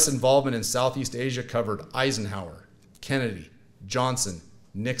 U.S. involvement in Southeast Asia covered Eisenhower, Kennedy, Johnson,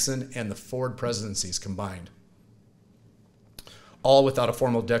 Nixon, and the Ford presidencies combined, all without a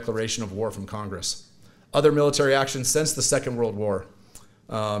formal declaration of war from Congress. Other military actions since the Second World War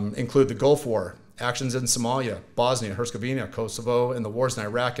include the Gulf War, actions in Somalia, Bosnia, Herzegovina, Kosovo, and the wars in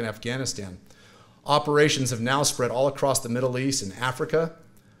Iraq and Afghanistan. Operations have now spread all across the Middle East and Africa,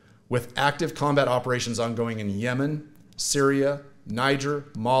 with active combat operations ongoing in Yemen, Syria, Niger,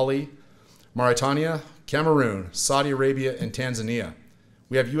 Mali, Mauritania, Cameroon, Saudi Arabia, and Tanzania.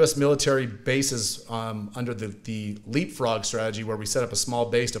 We have U.S. military bases under the leapfrog strategy, where we set up a small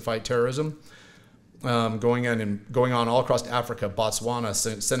base to fight terrorism, going on all across Africa: Botswana,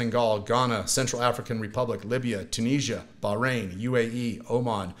 Senegal, Ghana, Central African Republic, Libya, Tunisia, Bahrain, UAE,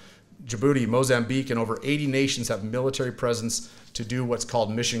 Oman, Djibouti, Mozambique, and over 80 nations have military presence to do what's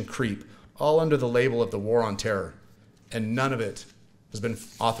called mission creep, all under the label of the war on terror. And none of it has been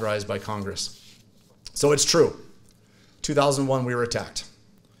authorized by Congress. So it's true. 2001, we were attacked.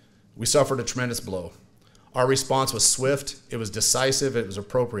 We suffered a tremendous blow. Our response was swift, it was decisive, it was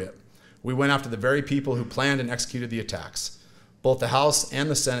appropriate. We went after the very people who planned and executed the attacks. Both the House and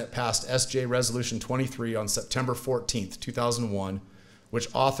the Senate passed SJ Resolution 23 on September 14th, 2001, which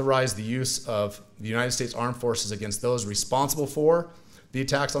authorized the use of the United States Armed Forces against those responsible for the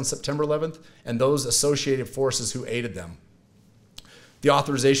attacks on September 11th and those associated forces who aided them. The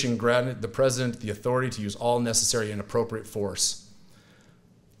authorization granted the President the authority to use all necessary and appropriate force.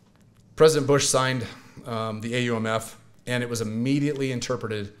 President Bush signed the AUMF, and it was immediately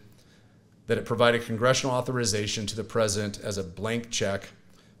interpreted that it provided congressional authorization to the President as a blank check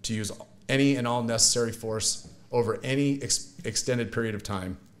to use any and all necessary force over any extended period of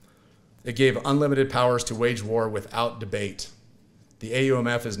time. It gave unlimited powers to wage war without debate. The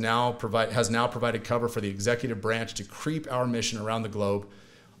AUMF has now provided cover for the executive branch to creep our mission around the globe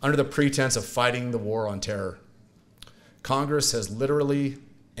under the pretense of fighting the war on terror. Congress has literally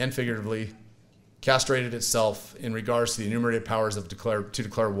and figuratively castrated itself in regards to the enumerated powers to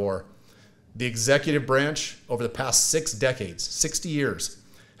declare war. The executive branch, over the past 6 decades, 60 years,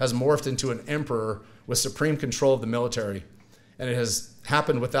 has morphed into an emperor with supreme control of the military, and it has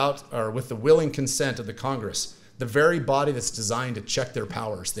happened with the willing consent of the Congress, the very body that's designed to check their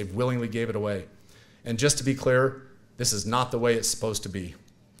powers. They've willingly gave it away. And just to be clear, this is not the way it's supposed to be.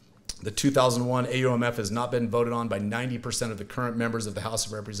 The 2001 AUMF has not been voted on by 90% of the current members of the House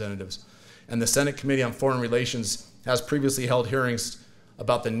of Representatives, and the Senate Committee on Foreign Relations has previously held hearings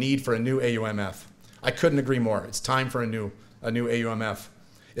about the need for a new AUMF. I couldn't agree more. It's time for a new AUMF.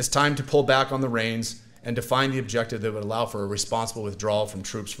 It's time to pull back on the reins and define the objective that would allow for a responsible withdrawal from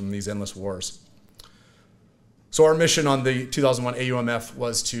troops from these endless wars. So our mission on the 2001 AUMF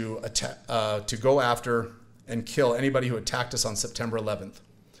was to go after and kill anybody who attacked us on September 11th.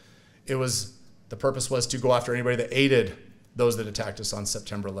 The purpose was to go after anybody that aided those that attacked us on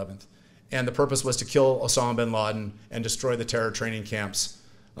September 11th. And the purpose was to kill Osama bin Laden and destroy the terror training camps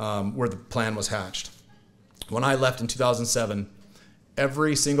where the plan was hatched. When I left in 2007,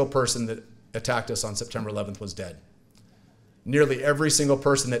 every single person that attacked us on September 11th was dead. Nearly every single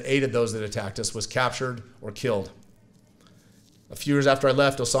person that aided those that attacked us was captured or killed. A few years after I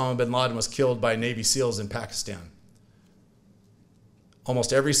left, Osama bin Laden was killed by Navy SEALs in Pakistan.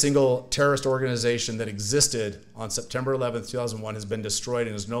 Almost every single terrorist organization that existed on September 11th, 2001 has been destroyed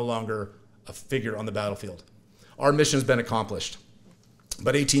and is no longer a figure on the battlefield. Our mission has been accomplished.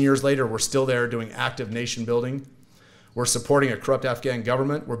 But 18 years later, we're still there doing active nation building. We're supporting a corrupt Afghan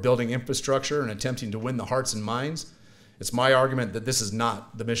government. We're building infrastructure and attempting to win the hearts and minds. It's my argument that this is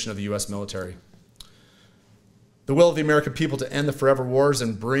not the mission of the U.S. military. The will of the American people to end the forever wars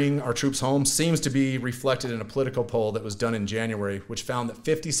and bring our troops home seems to be reflected in a political poll that was done in January, which found that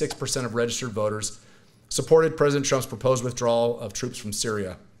 56% of registered voters supported President Trump's proposed withdrawal of troops from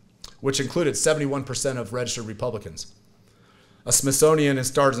Syria, which included 71% of registered Republicans. A Smithsonian and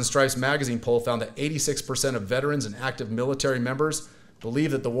Stars and Stripes magazine poll found that 86% of veterans and active military members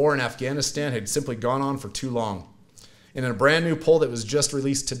believe that the war in Afghanistan had simply gone on for too long. And in a brand new poll that was just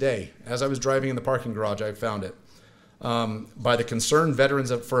released today, as I was driving in the parking garage, I found it, by the Concerned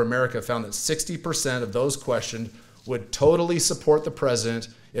Veterans for America, found that 60% of those questioned would totally support the president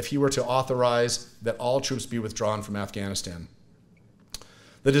if he were to authorize that all troops be withdrawn from Afghanistan.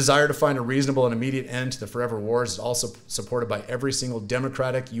 The desire to find a reasonable and immediate end to the forever wars is also supported by every single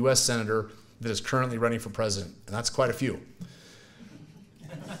Democratic U.S. senator that is currently running for president, and that's quite a few.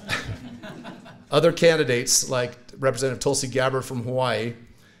 Other candidates, like Representative Tulsi Gabbard from Hawaii,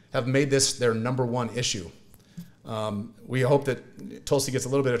 have made this their #1 issue. We hope that Tulsi gets a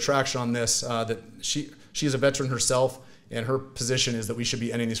little bit of traction on this, that she is a veteran herself, and her position is that we should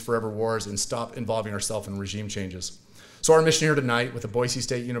be ending these forever wars and stop involving ourselves in regime changes. So our mission here tonight with the Boise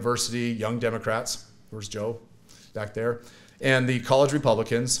State University Young Democrats, where's Joe back there, and the college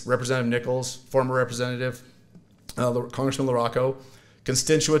Republicans, Representative Nichols, former Representative Congressman LaRocco,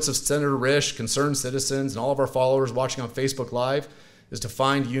 constituents of Senator Risch, concerned citizens, and all of our followers watching on Facebook Live, is to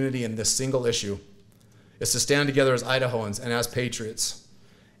find unity in this single issue. It's to stand together as Idahoans and as patriots,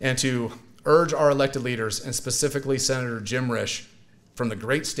 and to urge our elected leaders, and specifically Senator Jim Risch from the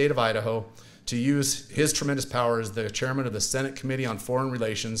great state of Idaho, to use his tremendous power as the chairman of the Senate Committee on Foreign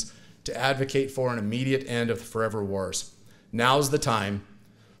Relations to advocate for an immediate end of the forever wars. Now's the time.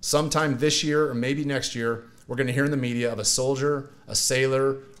 Sometime this year or maybe next year, we're going to hear in the media of a soldier, a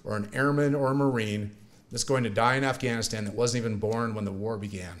sailor, or an airman or a Marine that's going to die in Afghanistan that wasn't even born when the war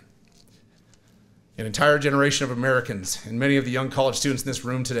began. An entire generation of Americans, and many of the young college students in this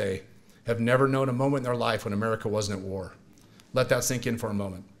room today, have never known a moment in their life when America wasn't at war. Let that sink in for a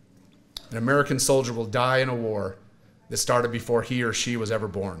moment. An American soldier will die in a war that started before he or she was ever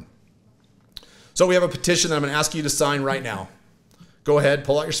born. So we have a petition that I'm going to ask you to sign right now. Go ahead,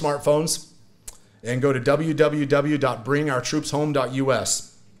 pull out your smartphones, and go to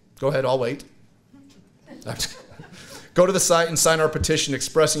www.bringourtroopshome.us. Go ahead, I'll wait. Go to the site and sign our petition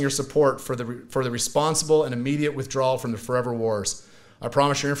expressing your support for the responsible and immediate withdrawal from the forever wars. I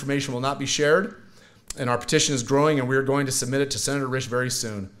promise your information will not be shared, and our petition is growing, and we are going to submit it to Senator Risch very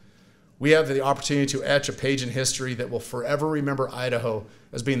soon. We have the opportunity to etch a page in history that will forever remember Idaho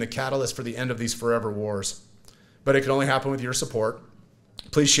as being the catalyst for the end of these forever wars. But it can only happen with your support.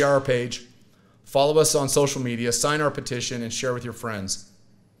 Please share our page, follow us on social media, sign our petition, and share with your friends.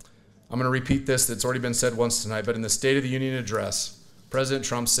 I'm going to repeat this, that's already been said once tonight, but in the State of the Union address, President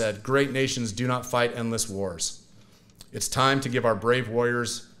Trump said, "Great nations do not fight endless wars." It's time to give our brave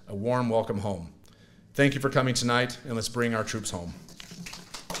warriors a warm welcome home. Thank you for coming tonight, and let's bring our troops home.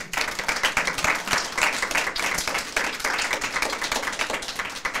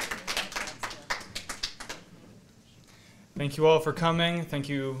 Thank you all for coming. Thank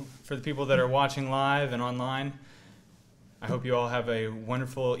you for the people that are watching live and online. I hope you all have a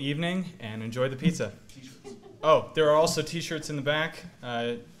wonderful evening and enjoy the pizza. Oh, there are also t-shirts in the back.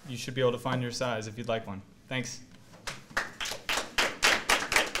 You should be able to find your size if you'd like one. Thanks.